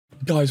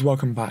Guys,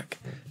 welcome back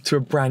to a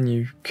brand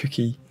new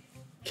Cookie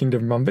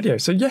Kingdom Run video.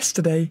 So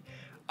yesterday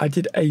I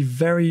did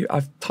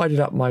I've tidied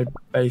up my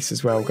base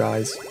as well,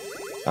 guys.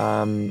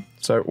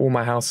 So all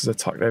my houses are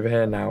tucked over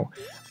here now.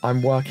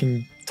 I'm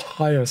working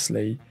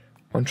tirelessly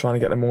on trying to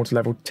get them all to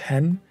level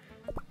 10,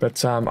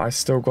 but I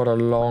still got a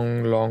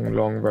long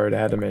road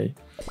ahead of me.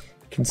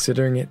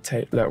 Considering it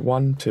take, look,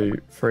 1,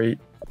 2, 3,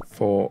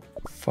 4,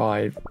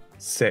 5,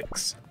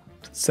 6,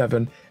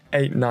 7,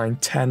 8, 9,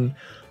 10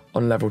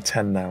 on level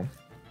 10 now.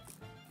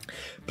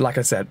 But like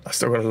I said, I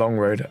still got a long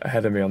road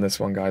ahead of me on this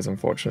one, guys,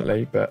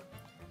 unfortunately. But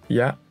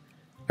yeah,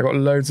 I got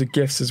loads of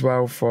gifts as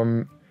well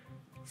from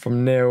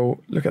Neil.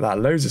 Look at that,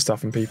 loads of stuff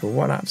from people.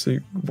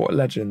 What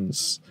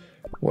legends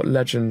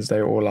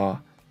they all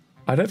are.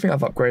 I don't think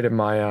I've upgraded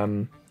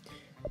my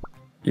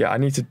yeah, I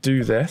need to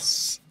do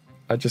this.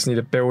 I just need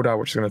a builder,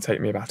 which is going to take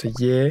me about a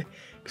year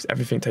because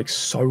everything takes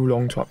so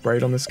long to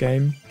upgrade on this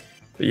game.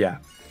 But yeah,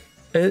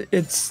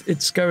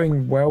 it's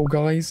going well,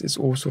 guys. It's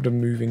all sort of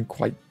moving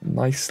quite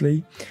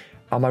nicely.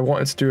 I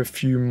wanted to do a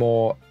few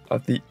more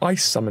of the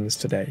ice summons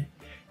today.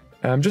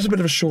 Just a bit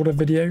of a shorter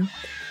video,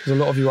 because a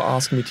lot of you are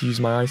asking me to use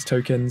my ice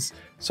tokens,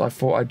 so I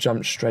thought I'd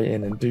jump straight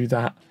in and do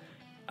that.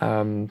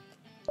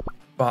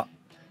 But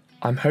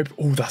I'm hoping...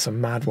 Oh, that's a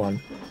mad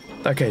one.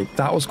 Okay,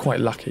 that was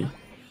quite lucky.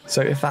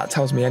 So if that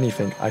tells me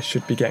anything, I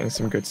should be getting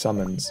some good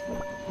summons.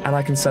 And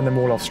I can send them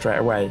all off straight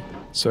away.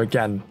 So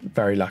again,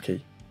 very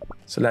lucky.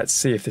 So let's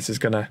see if this is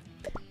going to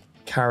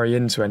carry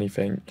into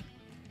anything.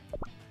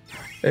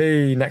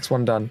 Hey, next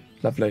one done.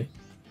 Lovely.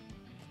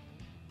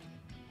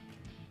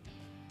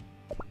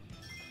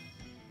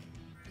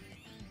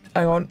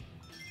 Hang on.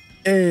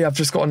 Hey, I've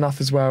just got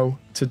enough as well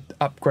to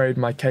upgrade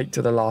my cake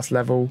to the last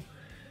level.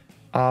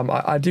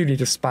 I do need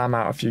to spam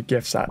out a few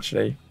gifts,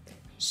 actually.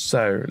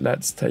 So,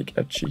 let's take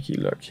a cheeky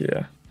look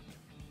here.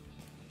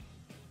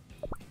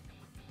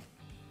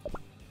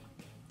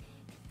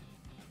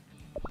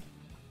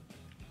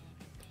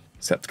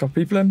 Accept a couple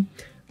people in.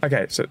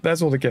 Okay, so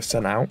there's all the gifts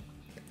sent out.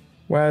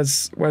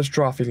 Where's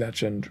Giraffe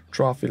Legend?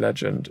 Giraffe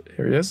Legend.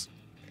 Here he is.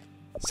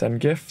 Send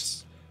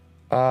gifts.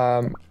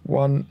 1.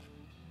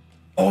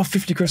 Oh,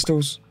 50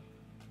 crystals.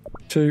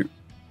 2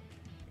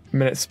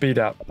 minutes speed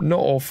up. Not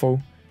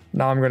awful.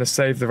 Now I'm going to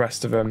save the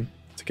rest of them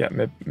to get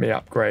me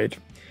upgrade.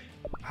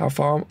 How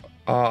far?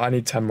 I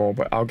need 10 more,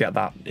 but I'll get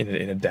that in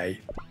a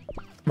day.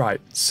 Right,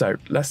 so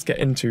let's get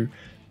into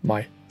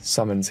my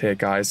summons here,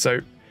 guys. So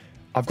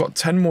I've got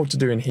 10 more to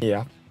do in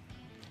here.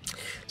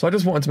 So I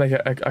just wanted to make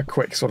a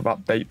quick sort of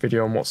update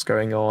video on what's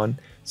going on.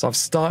 So I've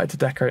started to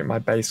decorate my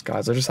base,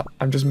 guys.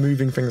 I'm just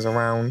moving things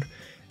around,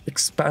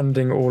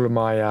 expanding all of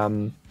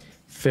my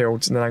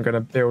fields, and then I'm going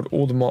to build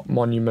all the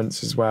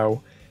monuments as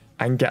well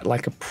and get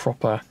like a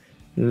proper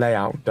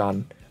layout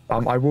done.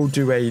 I will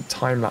do a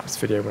time-lapse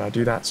video when I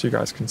do that so you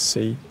guys can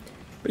see.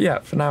 But yeah,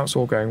 for now it's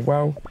all going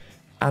well.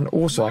 And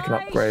also I can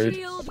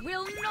upgrade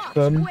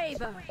them.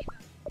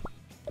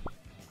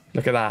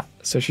 Look at that.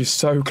 So she's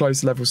so close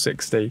to level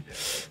 60.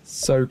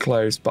 So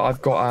close. But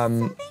I've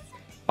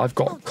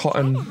got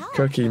Cotton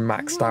Cookie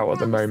maxed out at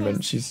the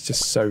moment. She's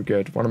just so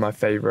good. One of my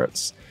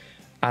favorites.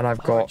 And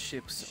I've got...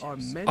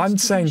 I'm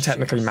saying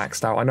technically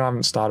maxed out. I know I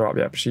haven't started her up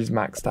yet, but she's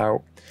maxed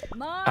out.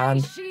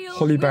 And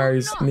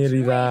Hollyberry's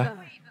nearly there.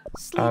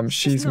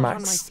 She's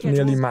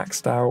nearly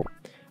maxed out.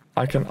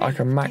 I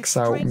can max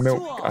out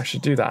Milk. I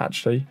should do that,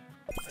 actually.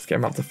 Let's get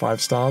him up to 5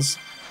 stars.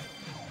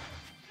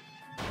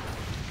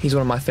 He's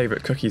one of my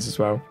favourite cookies as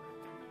well.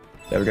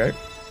 There we go.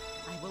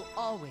 I will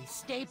always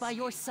stay by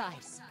your side.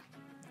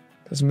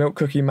 There's Milk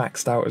Cookie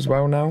maxed out as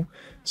well now.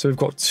 So we've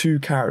got 2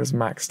 characters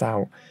maxed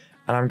out.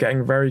 And I'm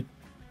getting very...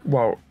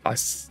 Well,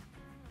 what's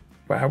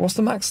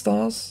the max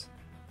stars?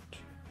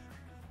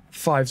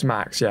 5's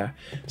max, yeah.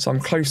 So I'm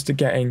close to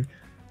getting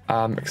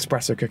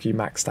Espresso Cookie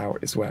maxed out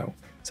as well.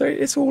 So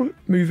it's all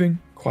moving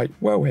quite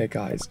well here,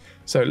 guys.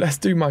 So let's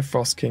do my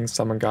Frost King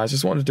summon, guys.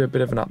 Just wanted to do a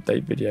bit of an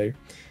update video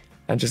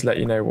and just let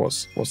you know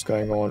what's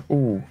going on.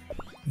 Ooh,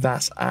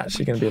 that's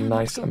actually going to be a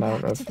nice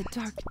amount of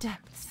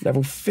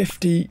level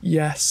 50.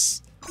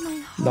 Yes,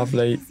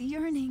 lovely.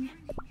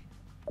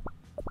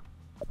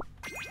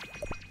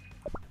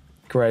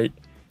 Great.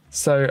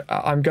 So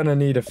I'm going to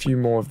need a few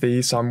more of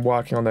these, so I'm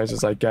working on those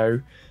as I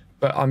go,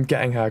 but I'm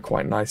getting her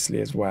quite nicely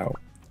as well.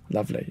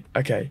 Lovely.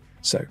 Okay,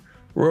 so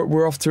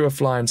we're off to a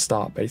flying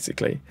start,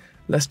 basically.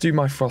 Let's do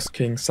my Frost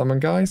King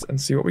summon, guys,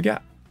 and see what we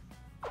get.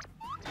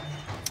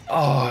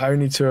 Oh,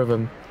 only 2 of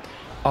them.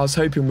 I was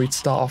hoping we'd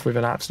start off with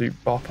an absolute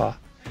bopper.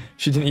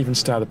 She didn't even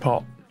stir the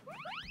pot.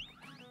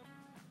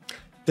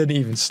 Didn't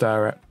even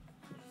stir it.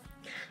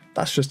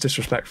 That's just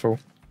disrespectful.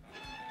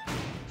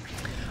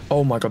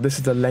 Oh my god, this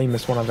is the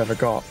lamest one I've ever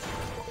got.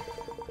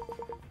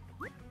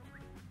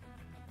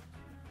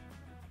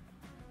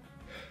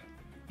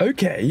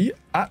 Okay,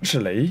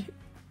 actually,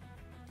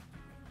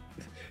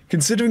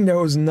 considering there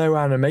was no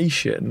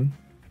animation,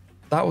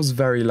 that was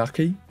very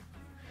lucky.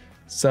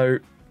 So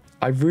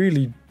I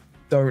really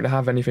don't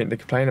have anything to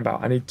complain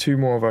about. I need 2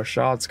 more of our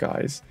shards,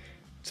 guys,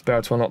 to be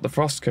able to unlock the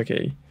Frost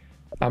Cookie.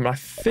 I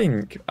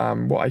think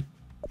what I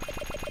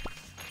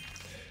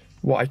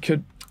what I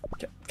could...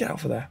 Get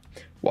out of there.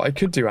 What I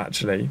could do,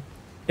 actually,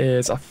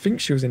 is I think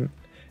she was in...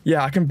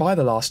 Yeah, I can buy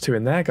the last 2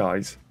 in there,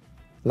 guys.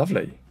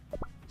 Lovely.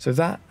 So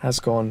that has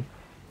gone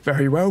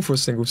very well for a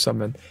single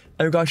summon.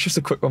 And guys, just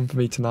a quick one for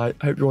me tonight.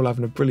 I hope you're all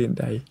having a brilliant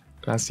day.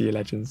 And I'll see you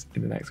legends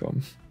in the next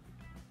one.